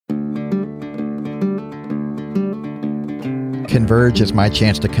Converge is my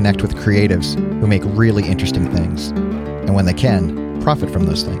chance to connect with creatives who make really interesting things, and when they can, profit from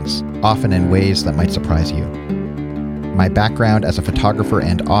those things, often in ways that might surprise you. My background as a photographer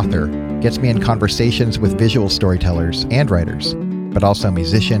and author gets me in conversations with visual storytellers and writers, but also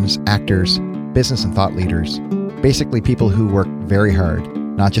musicians, actors, business and thought leaders, basically people who work very hard,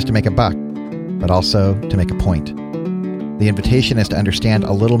 not just to make a buck, but also to make a point. The invitation is to understand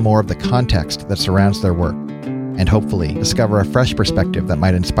a little more of the context that surrounds their work, and hopefully discover a fresh perspective that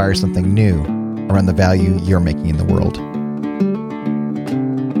might inspire something new around the value you're making in the world.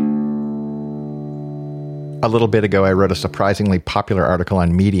 A little bit ago, I wrote a surprisingly popular article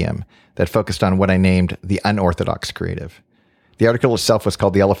on Medium that focused on what I named the unorthodox creative. The article itself was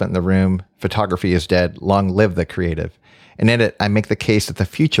called The Elephant in the Room, Photography is Dead, Long Live the Creative. And in it, I make the case that the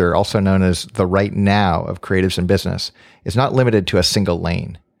future, also known as the right now of creatives in business, is not limited to a single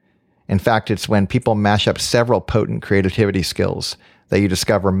lane. In fact, it's when people mash up several potent creativity skills that you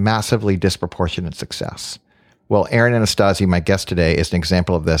discover massively disproportionate success. Well, Aaron Anastasi, my guest today, is an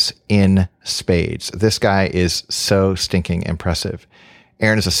example of this in spades. This guy is so stinking impressive.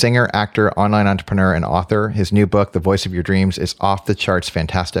 Aaron is a singer, actor, online entrepreneur, and author. His new book, The Voice of Your Dreams, is off the charts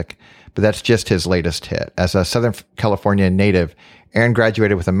fantastic, but that's just his latest hit. As a Southern California native, Aaron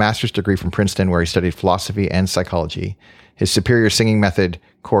graduated with a master's degree from Princeton, where he studied philosophy and psychology. His Superior Singing Method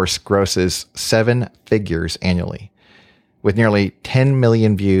course grosses 7 figures annually. With nearly 10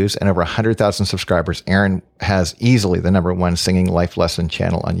 million views and over 100,000 subscribers, Aaron has easily the #1 singing life lesson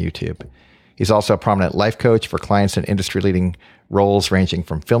channel on YouTube. He's also a prominent life coach for clients in industry-leading roles ranging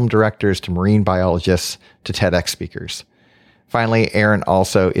from film directors to marine biologists to TEDx speakers. Finally, Aaron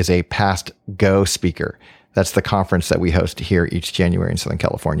also is a past Go speaker. That's the conference that we host here each January in Southern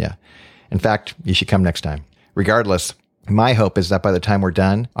California. In fact, you should come next time. Regardless, my hope is that by the time we're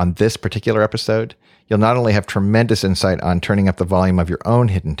done on this particular episode, you'll not only have tremendous insight on turning up the volume of your own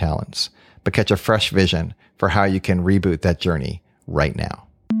hidden talents, but catch a fresh vision for how you can reboot that journey right now.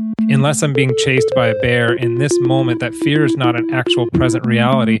 Unless I'm being chased by a bear, in this moment, that fear is not an actual present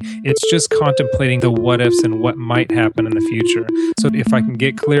reality. It's just contemplating the what ifs and what might happen in the future. So if I can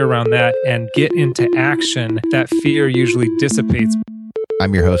get clear around that and get into action, that fear usually dissipates.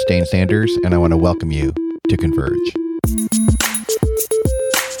 I'm your host, Dane Sanders, and I want to welcome you to Converge.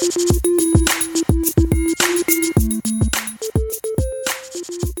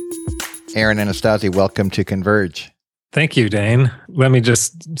 Aaron Anastasi, welcome to Converge. Thank you, Dane. Let me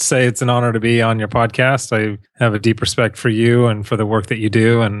just say it's an honor to be on your podcast. I have a deep respect for you and for the work that you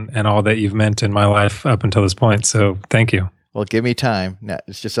do and all that you've meant in my life up until this point. So thank you. Well, give me time. No,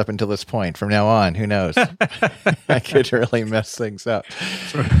 it's just up until this point. From now on, who knows? I could really mess things up.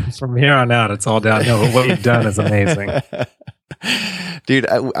 From here on out, it's all downhill. What you've done is amazing. Dude,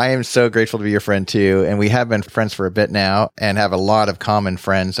 I am so grateful to be your friend too. And we have been friends for a bit now and have a lot of common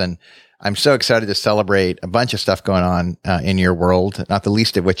friends. And I'm so excited to celebrate a bunch of stuff going on in your world, not the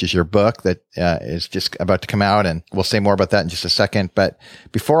least of which is your book that is just about to come out. And we'll say more about that in just a second. But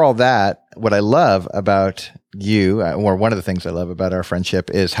before all that, what I love about you, or one of the things I love about our friendship,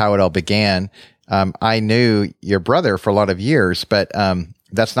 is how it all began. I knew your brother for a lot of years, but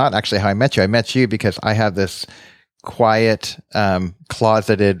that's not actually how I met you. I met you because I have this quiet,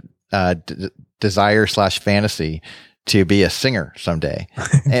 closeted desire/fantasy to be a singer someday.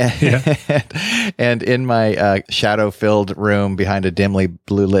 And in my shadow-filled room behind a dimly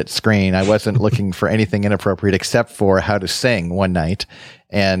blue-lit screen, I wasn't looking for anything inappropriate except for how to sing one night.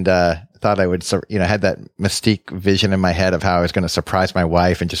 And thought I would, had that mystique vision in my head of how I was going to surprise my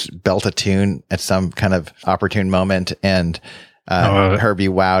wife and just belt a tune at some kind of opportune moment and her be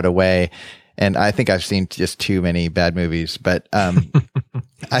wowed away. And I think I've seen just too many bad movies, but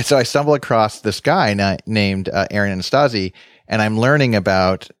I stumble across this guy named Aaron Anastasi, and I'm learning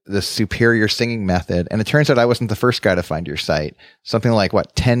about the Superior Singing Method. And it turns out I wasn't the first guy to find your site. Something like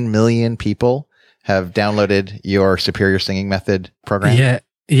 10 million people have downloaded your Superior Singing Method program.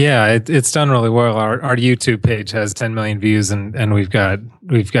 Yeah, it's done really well. Our YouTube page has 10 million views, and we've got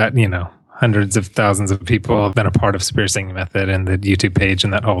hundreds of thousands of people have been a part of Superior Singing Method and the YouTube page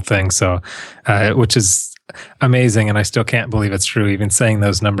and that whole thing. So, which is amazing. And I still can't believe it's true. Even saying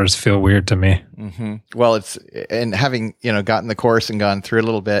those numbers feel weird to me. Mm-hmm. Well, and having, gotten the course and gone through a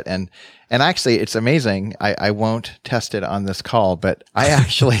little bit and actually it's amazing. I won't test it on this call, but I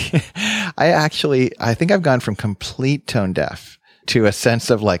think I've gone from complete tone deaf to a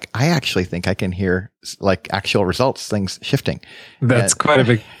sense of I actually think I can hear actual results, things shifting. That's quite a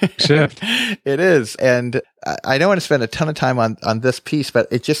big shift. It is. And I don't want to spend a ton of time on this piece, but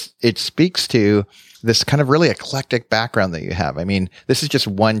it speaks to this kind of really eclectic background that you have. I mean, this is just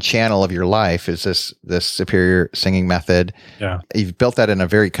one channel of your life, is this superior singing method. Yeah. You've built that in a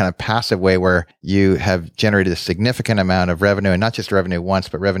very kind of passive way where you have generated a significant amount of revenue, and not just revenue once,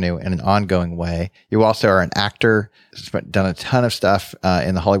 but revenue in an ongoing way. You also are an actor, done a ton of stuff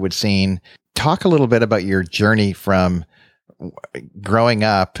in the Hollywood scene. Talk a little bit about your journey from growing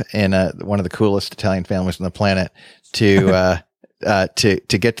up in one of the coolest Italian families on the planet to get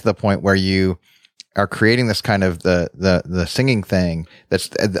to the point where you are creating this kind of the singing thing that's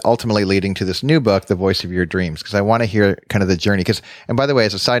ultimately leading to this new book, The Voice of Your Dreams. Because I want to hear kind of the journey. And by the way,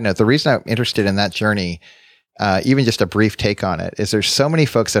 as a side note, the reason I'm interested in that journey, even just a brief take on it, is there's so many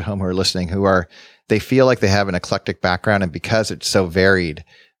folks at home who are listening they feel like they have an eclectic background, and because it's so varied,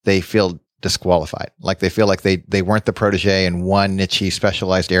 they feel disqualified. Like they feel like they weren't the protege in one niche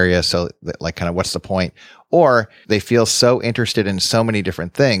specialized area. So like, kind of, what's the point? Or they feel so interested in so many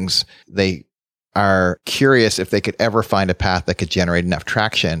different things, they are curious if they could ever find a path that could generate enough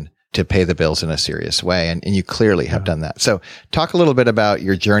traction to pay the bills in a serious way. And you clearly have done that. So talk a little bit about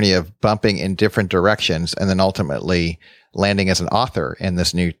your journey of bumping in different directions and then ultimately landing as an author in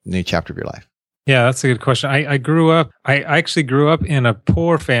this new chapter of your life. Yeah, that's a good question. I actually grew up in a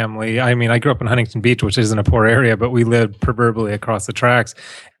poor family. I mean, I grew up in Huntington Beach, which isn't a poor area, but we lived proverbially across the tracks.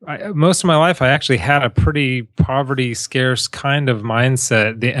 Most of my life, I actually had a pretty poverty scarce kind of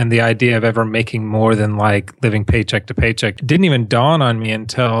mindset, and the idea of ever making more than like living paycheck to paycheck didn't even dawn on me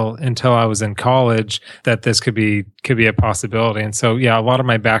until I was in college that this could be a possibility. And so, yeah, a lot of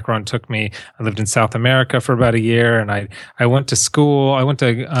my background took me. I lived in South America for about a year, and I went to school. I went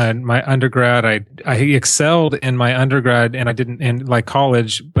to my undergrad. I excelled in my undergrad, and I didn't in like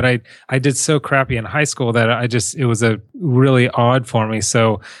college, but I did so crappy in high school that it was a really odd for me.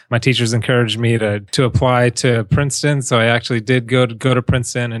 So my teachers encouraged me to apply to Princeton. So I actually did go to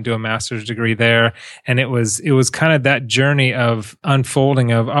Princeton and do a master's degree there. And it was kind of that journey of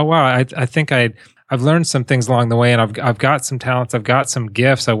unfolding of, oh wow, I think I've learned some things along the way, and I've got some talents, I've got some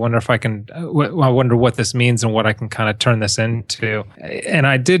gifts. I wonder if I can. I wonder what this means and what I can kind of turn this into. And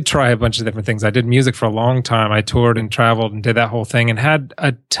I did try a bunch of different things. I did music for a long time. I toured and traveled and did that whole thing, and had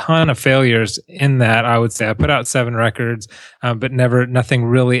a ton of failures in that. I would say I put out 7 records, but nothing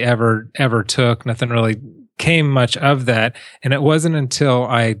really ever took. Nothing really came much of that. And it wasn't until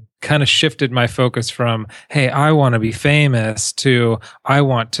I kind of shifted my focus from, hey, I want to be famous, to I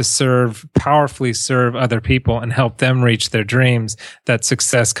want to powerfully serve other people and help them reach their dreams, that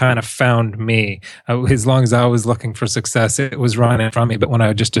success kind of found me. As long as I was looking for success, it was running from me. But when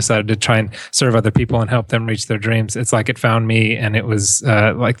I just decided to try and serve other people and help them reach their dreams, it's like it found me, and it was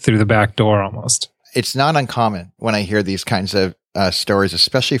like through the back door almost. It's not uncommon when I hear these kinds of stories,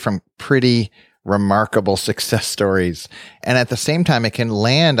 especially from pretty remarkable success stories. And at the same time, it can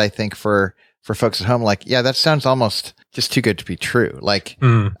land, I think, for folks at home, like, yeah, that sounds almost just too good to be true. Like,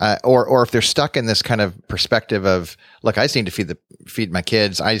 or if they're stuck in this kind of perspective of, look, I just need to feed my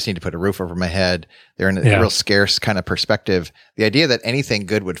kids. I just need to put a roof over my head. They're in a real scarce kind of perspective. The idea that anything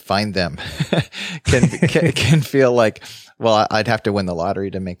good would find them can feel like, well, I'd have to win the lottery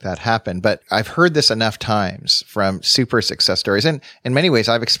to make that happen. But I've heard this enough times from super success stories. And in many ways,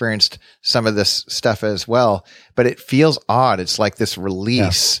 I've experienced some of this stuff as well. But it feels odd. It's like this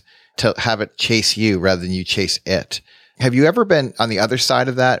release to have it chase you rather than you chase it. Have you ever been on the other side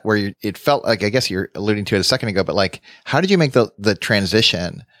of that where it felt like, I guess you're alluding to it a second ago, but like, how did you make the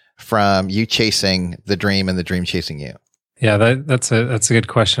transition from you chasing the dream and the dream chasing you? Yeah, that's a good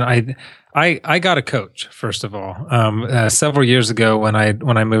question. I got a coach, first of all. Several years ago when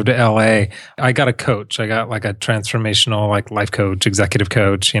I moved to LA, I got a coach. I got like a transformational, like life coach, executive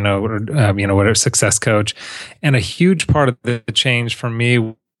coach, whatever, success coach. And a huge part of the change for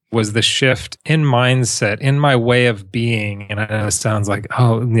me was the shift in mindset, in my way of being. And I know it sounds like,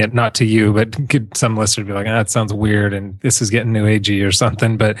 oh, yeah, not to you, but some listener be like, that sounds weird and this is getting new agey or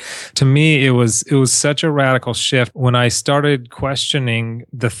something. But to me, it was such a radical shift when I started questioning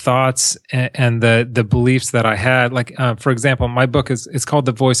the thoughts and the beliefs that I had. Like, for example, my book it's called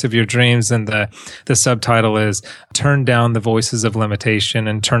The Voice of Your Dreams, and the subtitle is Turn Down the Voices of Limitation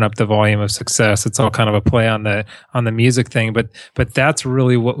and Turn Up the Volume of Success. It's all kind of a play on the music thing, but that's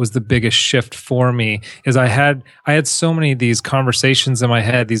really what was the biggest shift for me. Is I had so many of these conversations in my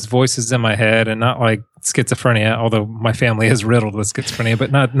head, these voices in my head, and not like schizophrenia, although my family is riddled with schizophrenia,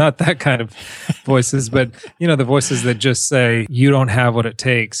 but not that kind of voices. But the voices that just say, you don't have what it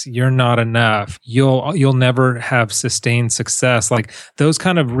takes, you're not enough, you'll never have sustained success. Like those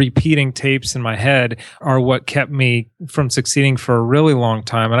kind of repeating tapes in my head are what kept me from succeeding for a really long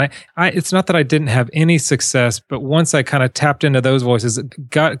time. And I it's not that I didn't have any success, but once I kind of tapped into those voices,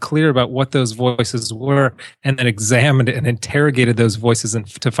 got clear about what those voices were, and then examined and interrogated those voices and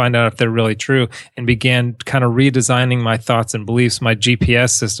to find out if they're really true, and began kind of redesigning my thoughts and beliefs, my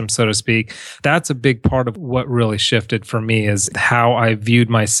GPS system, so to speak. That's a big part of what really shifted for me, is how I viewed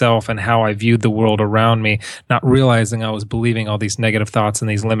myself and how I viewed the world around me, not realizing I was believing all these negative thoughts and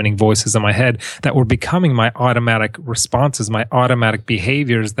these limiting voices in my head that were becoming my automatic responses, my automatic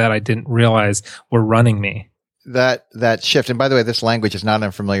behaviors that I didn't realize were running me. That shift. And by the way, this language is not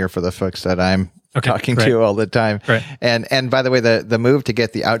unfamiliar for the folks that I'm talking to all the time. Right. And by the way, the move to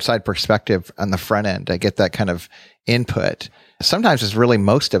get the outside perspective on the front end, I get that kind of input. Sometimes it's really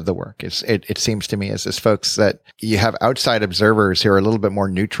most of the work. It seems to me as folks that you have outside observers who are a little bit more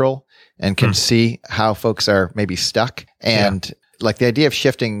neutral and can see how folks are maybe stuck. And like the idea of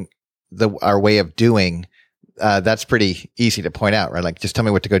shifting our way of doing, that's pretty easy to point out, right? Like just tell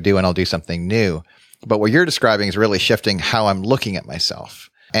me what to go do and I'll do something new. But what you're describing is really shifting how I'm looking at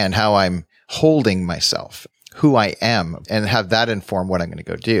myself and how I'm holding myself, who I am, and have that inform what I'm going to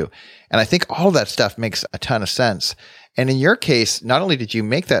go do. And I think all that stuff makes a ton of sense. And in your case, not only did you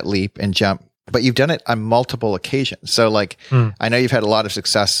make that leap and jump, but you've done it on multiple occasions. So like, I know you've had a lot of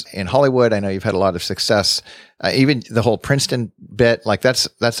success in Hollywood. I know you've had a lot of success, even the whole Princeton bit, like that's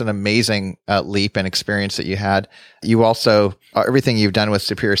an amazing leap and experience that you had. You also, everything you've done with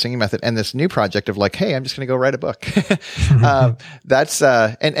Superior Singing Method and this new project of like, hey, I'm just going to go write a book. That's,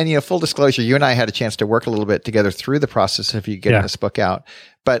 and full disclosure, you and I had a chance to work a little bit together through the process of you getting this book out.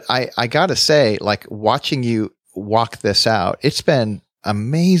 But I got to say, like watching you walk this out, it's been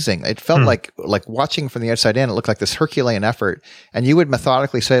amazing. It felt like watching from the outside in, it looked like this Herculean effort. And you would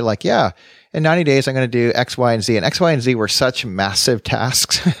methodically say like, yeah, in 90 days, I'm going to do X, Y, and Z. And X, Y, and Z were such massive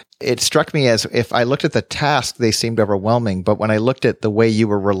tasks. It struck me as if I looked at the task, they seemed overwhelming. But when I looked at the way you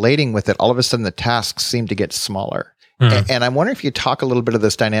were relating with it, all of a sudden the tasks seemed to get smaller. And I'm wondering if you talk a little bit of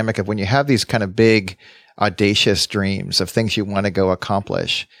this dynamic of when you have these kind of big, audacious dreams of things you want to go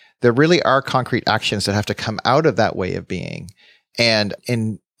accomplish, there really are concrete actions that have to come out of that way of being. And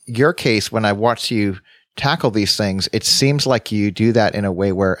in your case, when I watch you tackle these things, it seems like you do that in a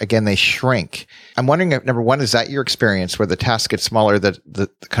way where, again, they shrink. I'm wondering if, number one, is that your experience where the tasks get smaller, the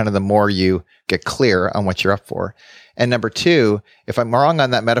kind of the more you get clear on what you're up for? And number two, if I'm wrong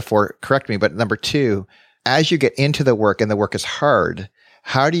on that metaphor, correct me, but number two, as you get into the work and the work is hard,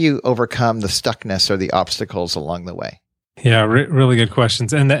 how do you overcome the stuckness or the obstacles along the way? Yeah, really good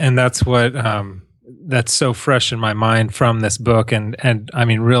questions. And that's what, that's so fresh in my mind from this book, and I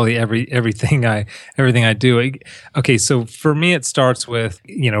mean, really everything I do. Okay, so for me, it starts with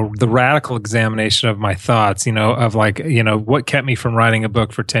the radical examination of my thoughts. Of like what kept me from writing a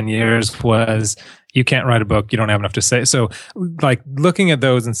book for 10 years was, you can't write a book, you don't have enough to say. So like looking at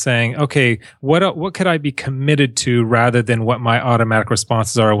those and saying, okay, what could I be committed to rather than what my automatic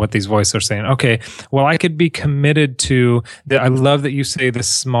responses are or what these voices are saying? Okay, well, I could be committed to that. I love that you say the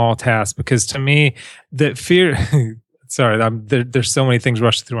small task, because to me, that fear, sorry, there's so many things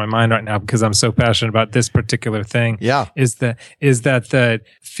rushing through my mind right now because I'm so passionate about this particular thing. Yeah. Is that the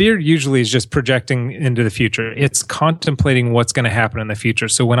fear usually is just projecting into the future. It's contemplating what's going to happen in the future.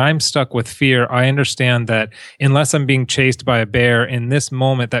 So when I'm stuck with fear, I understand that unless I'm being chased by a bear in this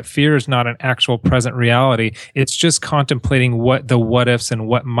moment, that fear is not an actual present reality. It's just contemplating what ifs and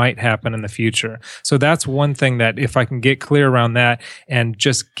what might happen in the future. So that's one thing that if I can get clear around that and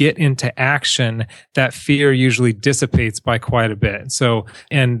just get into action, that fear usually dissipates by quite a bit. So,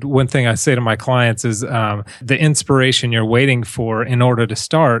 and one thing I say to my clients is the inspiration you're waiting for in order to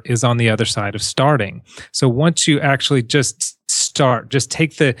start is on the other side of starting. So once you actually just start, just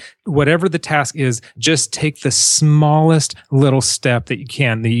take whatever the task is, just take the smallest little step that you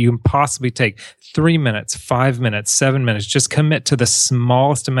can possibly take. 3 minutes, 5 minutes, 7 minutes, just commit to the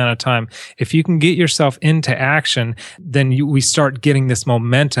smallest amount of time. If you can get yourself into action, then we start getting this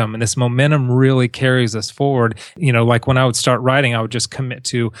momentum, and this momentum really carries us forward. Like when I would start writing, I would just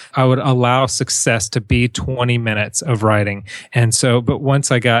I would allow success to be 20 minutes of writing. And so, but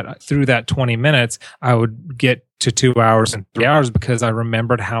once I got through that 20 minutes, I would get to 2 hours and 3 hours because I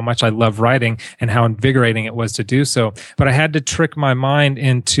remembered how much I love writing and how invigorating it was to do so. But I had to trick my mind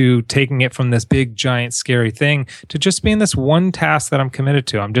into taking it from this big, giant, scary thing to just being this one task that I'm committed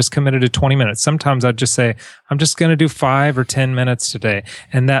to. I'm just committed to 20 minutes. Sometimes I'd just say, I'm just going to do 5 or 10 minutes today.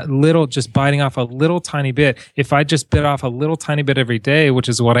 And that little, just biting off a little tiny bit, if I just bit off a little tiny bit every day, which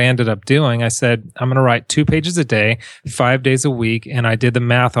is what I ended up doing, I said, I'm going to write 2 pages a day, 5 days a week. And I did the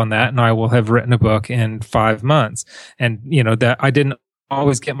math on that, and I will have written a book in 5 months. And, that I didn't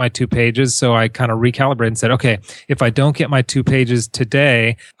always get my 2 pages. So I kind of recalibrated and said, okay, if I don't get my 2 pages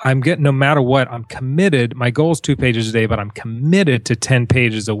today, no matter what, I'm committed. My goal is 2 pages a day, but I'm committed to 10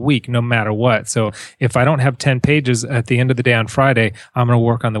 pages a week, no matter what. So if I don't have 10 pages at the end of the day on Friday, I'm going to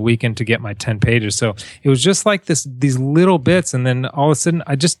work on the weekend to get my 10 pages. So it was just like these little bits. And then all of a sudden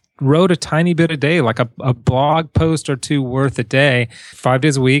I just wrote a tiny bit a day, like a blog post or 2 worth a day, 5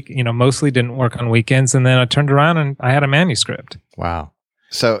 days a week, mostly didn't work on weekends. And then I turned around and I had a manuscript. Wow.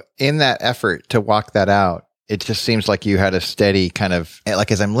 So in that effort to walk that out, it just seems like you had a steady kind of, like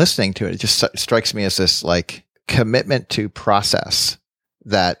as I'm listening to it, it just strikes me as this like commitment to process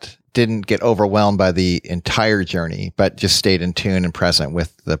that didn't get overwhelmed by the entire journey, but just stayed in tune and present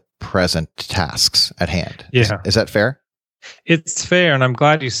with the present tasks at hand. Yeah. Is that fair? It's fair, and I'm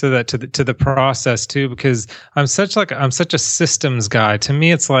glad you said that to the process too, because I'm such a systems guy. To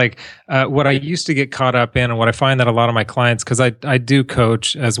me, it's like what I used to get caught up in, and what I find that a lot of my clients, because I do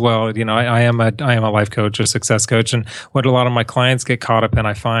coach as well. I am a life coach or success coach, and what a lot of my clients get caught up in,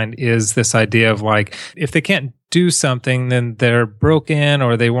 I find, is this idea of like, if they can't do something, then they're broken,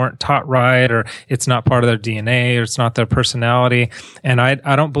 or they weren't taught right, or it's not part of their DNA, or it's not their personality. And I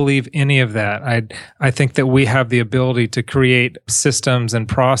don't believe any of that. I think that we have the ability to create systems and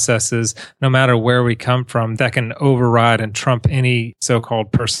processes, no matter where we come from, that can override and trump any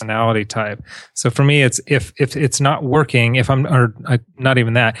so-called personality type. So for me, it's if it's not working, if I'm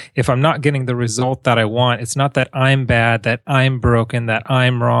not getting the result that I want, it's not that I'm bad, that I'm broken, that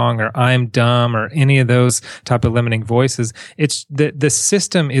I'm wrong, or I'm dumb, or any of those type of limiting voices. It's the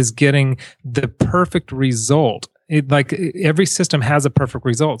system is getting the perfect result. Like every system has a perfect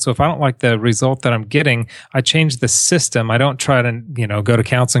result. So if I don't like the result that I'm getting, I change the system. I don't try to, go to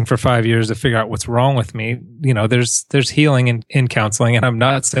counseling for 5 years to figure out what's wrong with me. There's healing in counseling, and I'm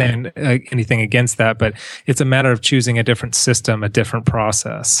not saying anything against that, but it's a matter of choosing a different system, a different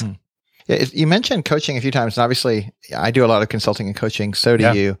process. Yeah, you mentioned coaching a few times, and obviously I do a lot of consulting and coaching. So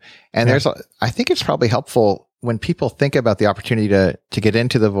do you. And I think it's probably helpful when people think about the opportunity to get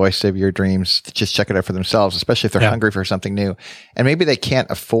into the voice of your dreams, to just check it out for themselves, especially if they're hungry for something new. And maybe they can't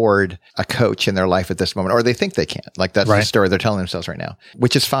afford a coach in their life at this moment, or they think they can't. Like that's the story they're telling themselves right now,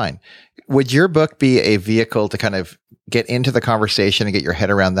 which is fine. Would your book be a vehicle to kind of get into the conversation and get your head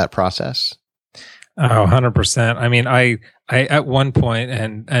around that process? Oh, 100%. I mean, I at one point,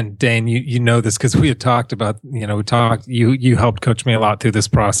 and Dane, you know this because we had talked about, you helped coach me a lot through this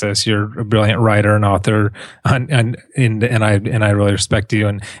process. You're a brilliant writer and author, and I really respect you.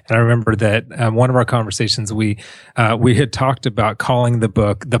 And I remember that one of our conversations, we had talked about calling the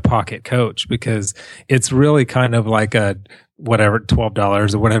book The Pocket Coach, because it's really kind of like a whatever,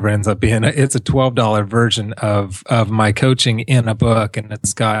 $12 or whatever it ends up being. It's a $12 version of my coaching in a book. And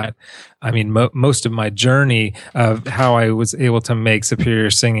it's got, most of my journey of how I was able to make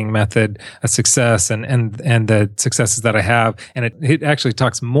Superior Singing Method a success and the successes that I have. And it actually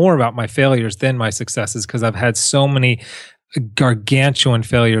talks more about my failures than my successes, because I've had so many gargantuan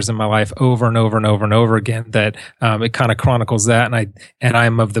failures in my life over and over and over and over again that it kind of chronicles that. And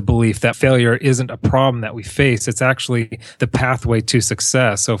I'm of the belief that failure isn't a problem that we face. It's actually the pathway to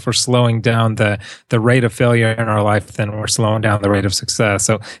success. So if we're slowing down the rate of failure in our life, then we're slowing down the rate of success.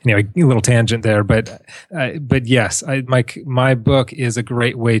 So anyway, a little tangent there, but yes, my book is a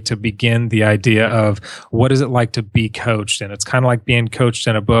great way to begin the idea of what is it like to be coached. And it's kind of like being coached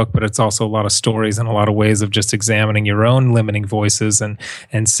in a book, but it's also a lot of stories and a lot of ways of just examining your own limiting voices and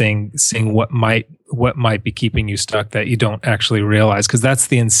seeing what might be keeping you stuck that you don't actually realize. Because that's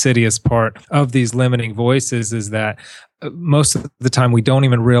the insidious part of these limiting voices, is that most of the time we don't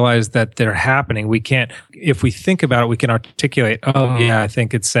even realize that they're happening. We can't, if we think about it, we can articulate, oh yeah, I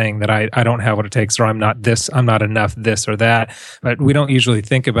think it's saying that I don't have what it takes, or I'm not this, I'm not enough, this or that. But we don't usually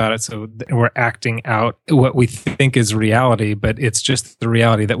think about it. So we're acting out what we think is reality, but it's just the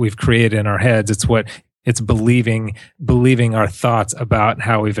reality that we've created in our heads. It's believing our thoughts about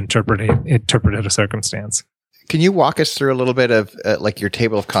how we've interpreted a circumstance. Can you walk us through a little bit of like your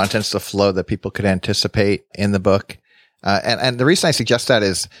table of contents, the flow that people could anticipate in the book? And the reason I suggest that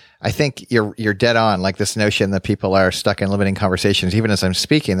is I think you're dead on, like this notion that people are stuck in limiting conversations. Even as I'm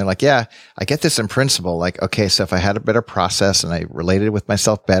speaking, they're like, yeah, I get this in principle. Like, okay, so if I had a better process and I related with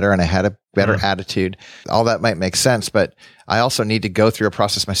myself better and I had a better attitude, all that might make sense. But I also need to go through a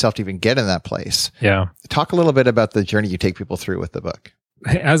process myself to even get in that place. Yeah. Talk a little bit about the journey you take people through with the book.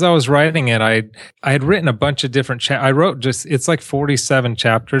 As I was writing it, I had written a bunch of different I wrote it's like 47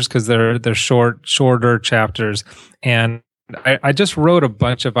 chapters because they're shorter chapters, and I just wrote a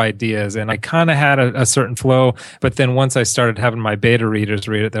bunch of ideas, and I kind of had a certain flow. But then once I started having my beta readers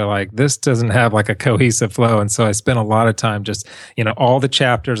read it, they're like, this doesn't have like a cohesive flow. And so I spent a lot of time just, all the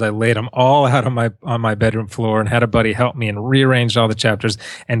chapters, I laid them all out on my bedroom floor and had a buddy help me and rearranged all the chapters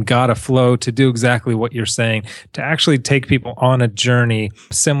and got a flow to do exactly what you're saying, to actually take people on a journey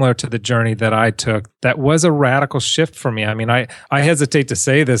similar to the journey that I took. That was a radical shift for me. I mean, I hesitate to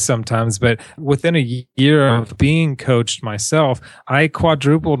say this sometimes, but within a year of being coached myself, I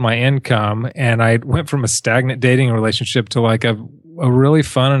quadrupled my income, and I went from a stagnant dating relationship to like a really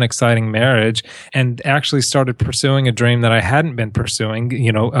fun and exciting marriage, and actually started pursuing a dream that I hadn't been pursuing,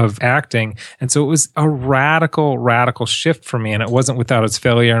 of acting. And so it was a radical shift for me. And it wasn't without its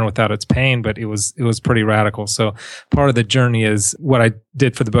failure and without its pain, but it was pretty radical. So part of the journey is what I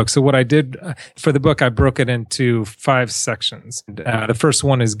did for the book. So what I did for the book, I broke it into 5 sections. The first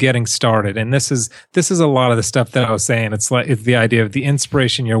one is getting started. And this is a lot of the stuff that I was saying. It's the idea of the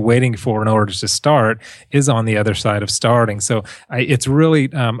inspiration you're waiting for in order to start is on the other side of starting. So it's really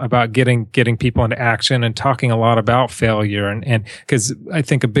about getting people into action and talking a lot about failure. And because I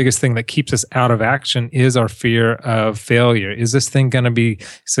think the biggest thing that keeps us out of action is our fear of failure. Is this thing going to be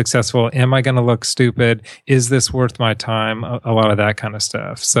successful? Am I going to look stupid? Is this worth my time? A lot of that kind of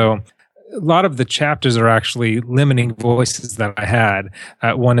stuff. So a lot of the chapters are actually limiting voices that I had.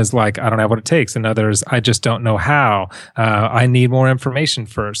 One is like, I don't have what it takes. Another is, I just don't know how. I need more information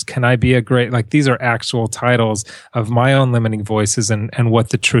first. Can I be a great, like these are actual titles of my own limiting voices and what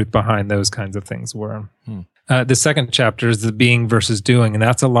the truth behind those kinds of things were. The second chapter is the being versus doing. And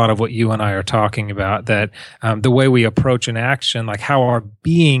that's a lot of what you and I are talking about, that the way we approach an action, like how our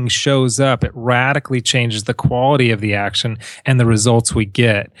being shows up, it radically changes the quality of the action and the results we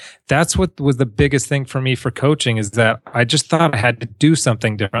get. That's what was the biggest thing for me for coaching, is that I just thought I had to do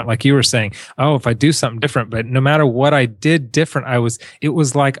something different. Like you were saying, oh, if I do something different, but no matter what I did different, it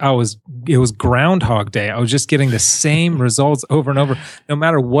was Groundhog Day. I was just getting the same results over and over, no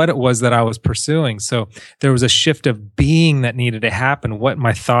matter what it was that I was pursuing. So there was a shift of being that needed to happen, what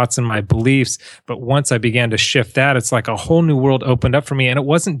my thoughts and my beliefs. But once I began to shift that, it's like a whole new world opened up for me. And it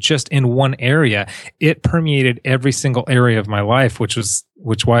wasn't just in one area. It permeated every single area of my life, which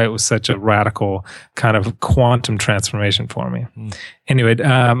why it was such a radical kind of quantum transformation for me. Anyway,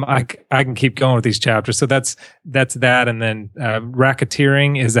 I can keep going with these chapters. So that's that. And then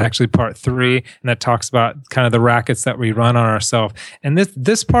racketeering is actually part 3. And that talks about kind of the rackets that we run on ourselves. And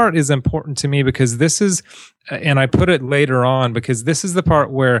this part is important to me because this is, and I put it later on, because this is the part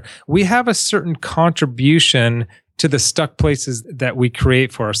where we have a certain contribution to the stuck places that we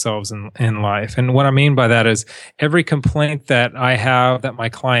create for ourselves in life. And what I mean by that is every complaint that I have, that my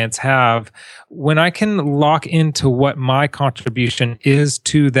clients have, when I can lock into what my contribution is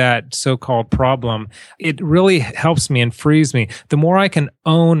to that so-called problem, it really helps me and frees me. The more I can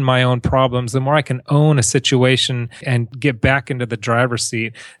own my own problems, the more I can own a situation and get back into the driver's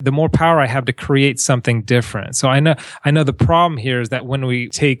seat, the more power I have to create something different. So I know the problem here is that when we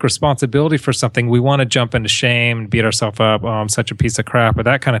take responsibility for something, we want to jump into shame and beat ourselves up. Oh, I'm such a piece of crap, or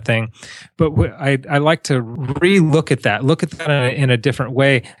that kind of thing. But I like to look at that in a different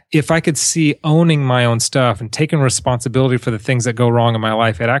way. If I could see owning my own stuff and taking responsibility for the things that go wrong in my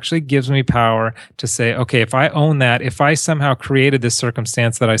life, it actually gives me power to say, okay, if I own that, if I somehow created this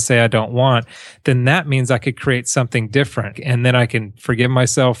circumstance that I say I don't want, then that means I could create something different. And then I can forgive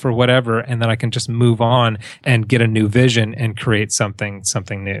myself for whatever, and then I can just move on and get a new vision and create something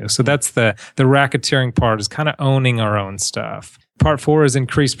new. So that's the racketeering part, is kind of owning our own stuff. Part 4 is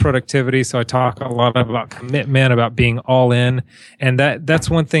increased productivity. So I talk a lot about commitment, about being all in. And that's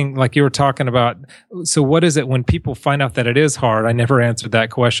one thing, like you were talking about. So what is it when people find out that it is hard? I never answered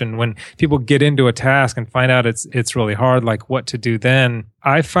that question. When people get into a task and find out it's really hard, like what to do then?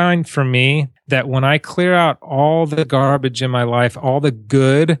 I find for me that when I clear out all the garbage in my life, all the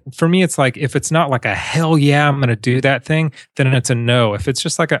good, for me, it's like, if it's not like a hell yeah, I'm going to do that thing, then it's a no. If it's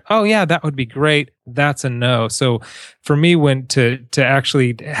just like oh yeah, that would be great, that's a no. So for me, when to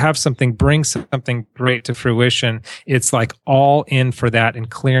actually have something, bring something great to fruition, it's like all in for that and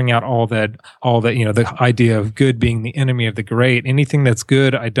clearing out all that, the idea of good being the enemy of the great. Anything that's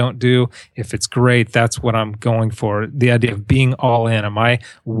good, I don't do. If it's great, that's what I'm going for. The idea of being all in. Am I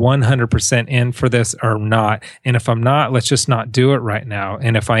 100% in for this or not? And if I'm not, let's just not do it right now.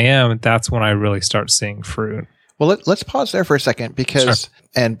 And if I am, that's when I really start seeing fruit. Well, let's pause there for a second because, Sure.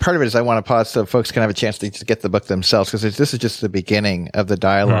 And part of it is I want to pause so folks can have a chance to get the book themselves because this is just the beginning of the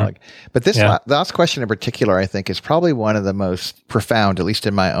dialogue. But this last question in particular, I think, is probably one of the most profound, at least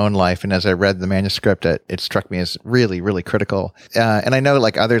in my own life. And as I read the manuscript, it struck me as really, really critical. And I know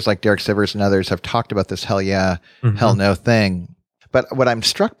like others like Derek Sivers and others have talked about this hell yeah, hell no thing. But what I'm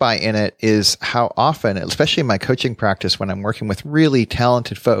struck by in it is how often, especially in my coaching practice, when I'm working with really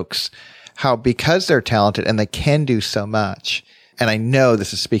talented folks, how because they're talented and they can do so much, and I know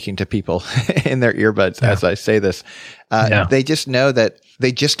this is speaking to people in their earbuds as I say this, they just know that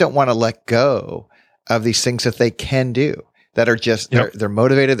they just don't want to let go of these things that they can do that are just, they're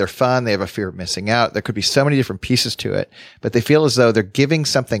motivated, they're fun, they have a fear of missing out. There could be so many different pieces to it, but they feel as though they're giving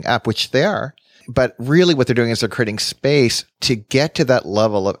something up, which they are. But really what they're doing is they're creating space to get to that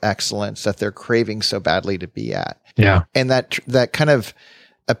level of excellence that they're craving so badly to be at. Yeah. And that kind of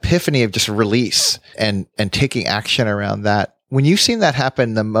epiphany of just release and taking action around that. When you've seen that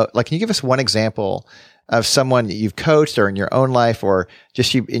happen, can you give us one example of someone that you've coached or in your own life or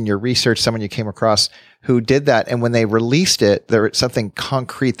just in your research, someone you came across who did that? And when they released it, there was something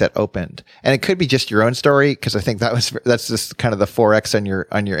concrete that opened. And it could be just your own story, because I think that's just kind of the 4X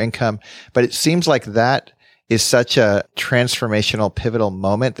on your income. But it seems like that is such a transformational, pivotal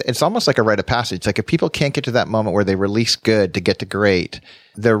moment. It's almost like a rite of passage. Like if people can't get to that moment where they release good to get to great,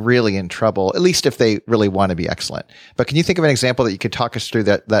 they're really in trouble, at least if they really want to be excellent. But can you think of an example that you could talk us through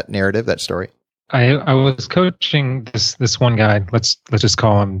that narrative, that story? I was coaching this one guy. Let's just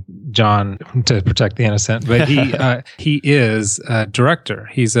call him John to protect the innocent. But he is a director.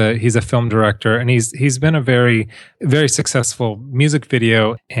 He's a film director, and he's been a very, very successful music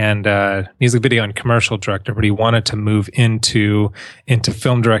video and commercial director. But he wanted to move into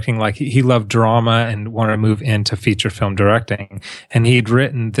film directing. Like he loved drama and wanted to move into feature film directing. And he'd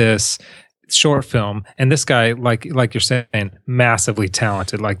written this short film, and this guy, like you're saying, massively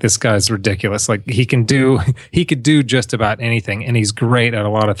talented. Like this guy's ridiculous. Like he could do just about anything, and he's great at a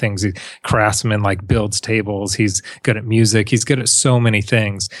lot of things. He's craftsman, like builds tables. He's good at music. He's good at so many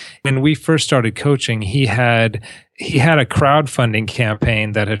things. When we first started coaching, he had a crowdfunding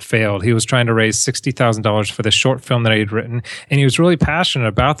campaign that had failed. He was trying to raise $60,000 for the short film that he had written, and he was really passionate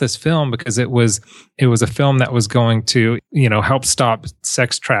about this film because it was a film that was going to help stop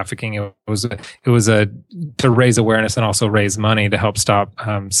sex trafficking. It was to raise awareness and also raise money to help stop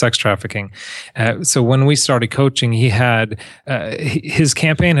sex trafficking. So when we started coaching, he had his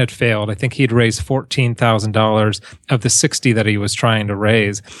campaign had failed. I think he'd raised $14,000 of the $60,000 that he was trying to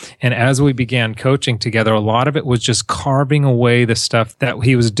raise. And as we began coaching together, a lot of it was just carving away the stuff that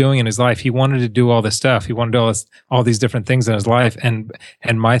he was doing in his life. He wanted to do all this stuff. He wanted to do all these different things in his life. And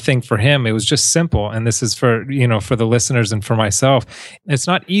my thing for him, it was just simple. And this is for the listeners and for myself. It's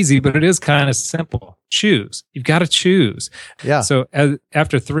not easy, but it is kind of simple. Choose. You've got to choose. Yeah. So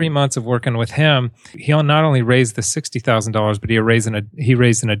after 3 months of working with him, he not only raised the $60,000, but he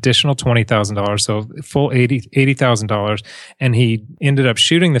raised an additional $20,000, so full $80,000, and he ended up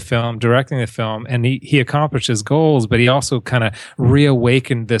shooting the film, directing the film, and he accomplished his goals. But he also kind of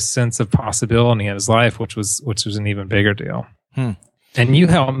reawakened this sense of possibility in his life, which was an even bigger deal. And you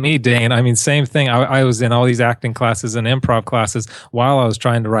helped me, Dane. I mean, same thing. I was in all these acting classes and improv classes while I was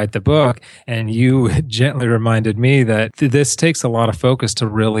trying to write the book. And you gently reminded me that this takes a lot of focus to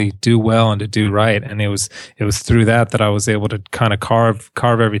really do well and to do right. And it was through that I was able to kind of carve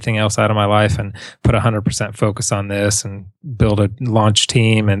everything else out of my life and put 100% focus on this and build a launch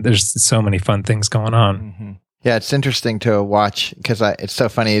team. And there's so many fun things going on. Mm-hmm. Yeah, it's interesting to watch because it's so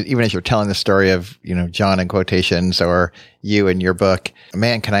funny, even as you're telling the story of, John in quotations or you in your book,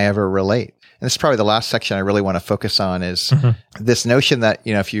 man, can I ever relate? And this is probably the last section I really want to focus on is this notion that,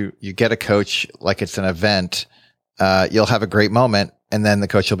 if you get a coach like it's an event, you'll have a great moment and then the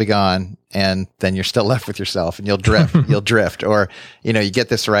coach will be gone and then you're still left with yourself and you'll drift, or, you get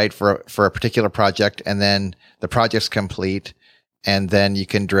this right for a particular project and then the project's complete. And then you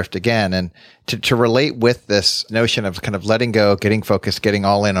can drift again. And to relate with this notion of kind of letting go, getting focused, getting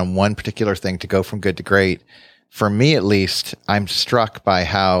all in on one particular thing to go from good to great, for me at least, I'm struck by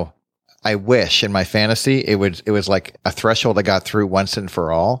how I wish in my fantasy it was like a threshold I got through once and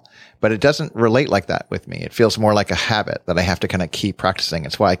for all, but it doesn't relate like that with me. It feels more like a habit that I have to kind of keep practicing.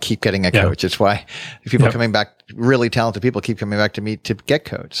 It's why I keep getting a coach. It's why people coming back, really talented people keep coming back to me to get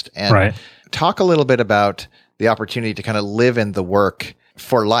coached. And talk a little bit about the opportunity to kind of live in the work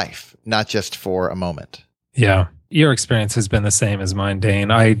for life, not just for a moment. Yeah. Your experience has been the same as mine, Dane.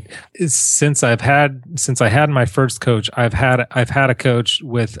 Since I had my first coach, I've had a coach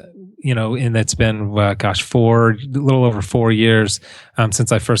with, and that's been, a little over 4 years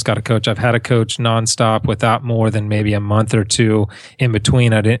since I first got a coach. I've had a coach nonstop without more than maybe a month or two in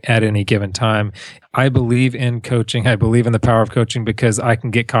between at any given time. I believe in coaching. I believe in the power of coaching because I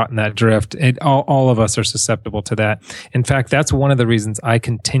can get caught in that drift. All of us are susceptible to that. In fact, that's one of the reasons I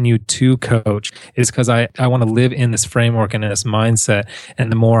continue to coach is because I want to live in this framework and in this mindset.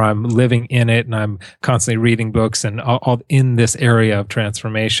 And the more I'm living in it and I'm constantly reading books and all in this area of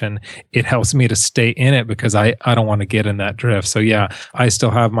transformation, it helps me to stay in it because I don't want to get in that drift. So yeah, I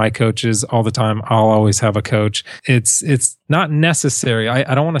still have my coaches all the time. I'll always have a coach. It's not necessary.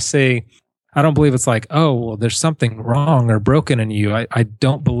 I don't want to say, I don't believe it's like, oh, well, there's something wrong or broken in you. I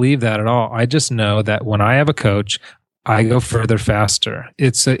don't believe that at all. I just know that when I have a coach, I go further faster.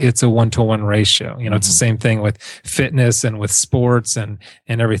 It's a 1-to-1 ratio. It's the same thing with fitness and with sports and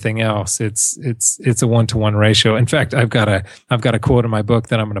everything else. It's a 1-to-1 ratio. In fact, I've got a quote in my book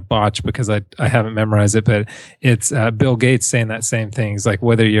that I'm going to botch because I haven't memorized it, but it's Bill Gates saying that same thing. He's like,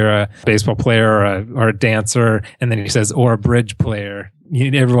 whether you're a baseball player or a dancer, and then he says, or a bridge player,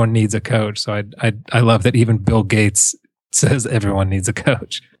 everyone needs a coach. So I love that even Bill Gates says everyone needs a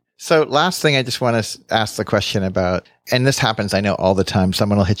coach. So last thing, I just want to ask the question about, and this happens, I know all the time.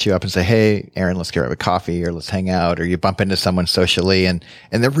 Someone will hit you up and say, hey, Aaron, let's get a coffee or let's hang out, or you bump into someone socially and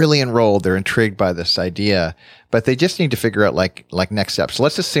they're really enrolled. They're intrigued by this idea, but they just need to figure out like next steps. So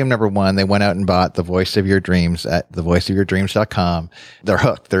let's assume number one, they went out and bought The Voice of Your Dreams at thevoiceofyourdreams.com. They're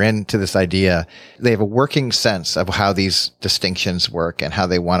hooked. They're into this idea. They have a working sense of how these distinctions work and how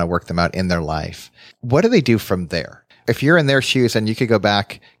they want to work them out in their life. What do they do from there? If you're in their shoes and you could go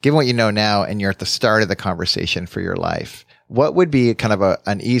back, given what you know now, and you're at the start of the conversation for your life, what would be kind of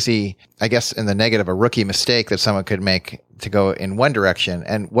an easy, I guess in the negative, a rookie mistake that someone could make to go in one direction?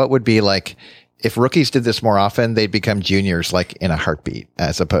 And what would be like, if rookies did this more often, they'd become juniors like in a heartbeat,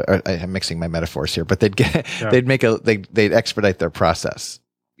 as opposed, I'm mixing my metaphors here, but they'd expedite their process.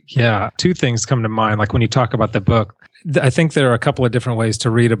 Yeah. Two things come to mind. Like when you talk about the book, I think there are a couple of different ways to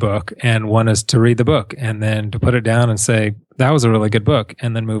read a book. And one is to read the book and then to put it down and say, that was a really good book,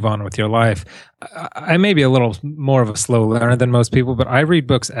 and then move on with your life. I may be a little more of a slow learner than most people, but I read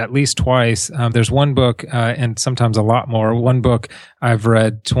books at least twice. There's one book, and sometimes a lot more. One book I've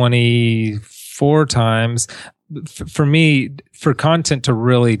read 24 times. For me, for content to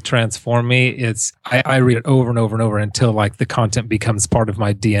really transform me, I read it over and over and over until like the content becomes part of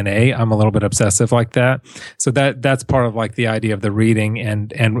my DNA. I'm a little bit obsessive like that. So that's part of like the idea of the reading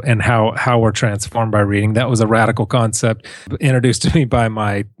and how we're transformed by reading. That was a radical concept introduced to me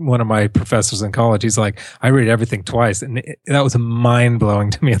by one of my professors in college. He's like, I read everything twice. And that was mind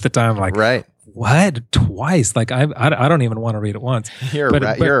blowing to me at the time. Like, right. What? Twice? Like I don't even want to read it once. You're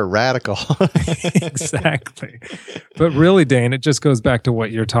a radical. Exactly. But really, Dane, it just goes back to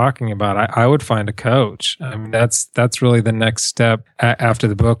what you're talking about. I would find a coach. I mean, that's really the next step after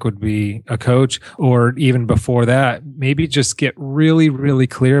the book would be a coach, or even before that, maybe just get really, really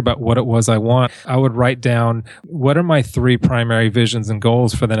clear about what it was I want. I would write down what are my 3 primary visions and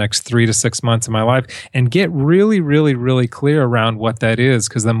goals for the next 3 to 6 months of my life, and get really, really, really clear around what that is.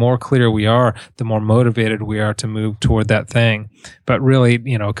 Because the more clear we are, the more motivated we are to move toward that thing. But really,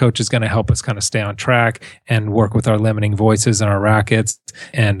 a coach is going to help us kind of stay on track and work with our limiting voices and our rackets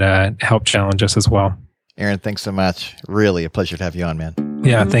and help challenge us as well. Aaron, thanks so much. Really a pleasure to have you on, man.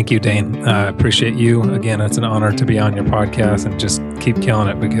 Yeah, thank you, Dane. I appreciate you. Again, it's an honor to be on your podcast, and just keep killing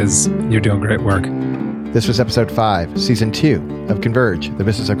it because you're doing great work. This was episode 5, season 2 of Converge, the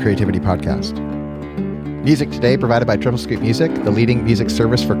Business of Creativity podcast. Music today provided by Triple Scoop Music, the leading music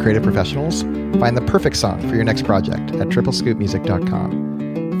service for creative professionals. Find the perfect song for your next project at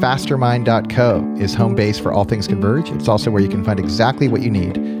triplescoopmusic.com. Fastermind.co is home base for all things Converge. It's also where you can find exactly what you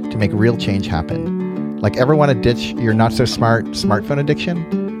need to make real change happen. Like, ever want to ditch your not-so-smart smartphone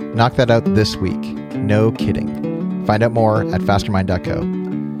addiction? Knock that out this week. No kidding. Find out more at fastermind.co.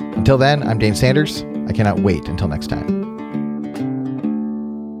 Until then, I'm Dane Sanders. I cannot wait until next time.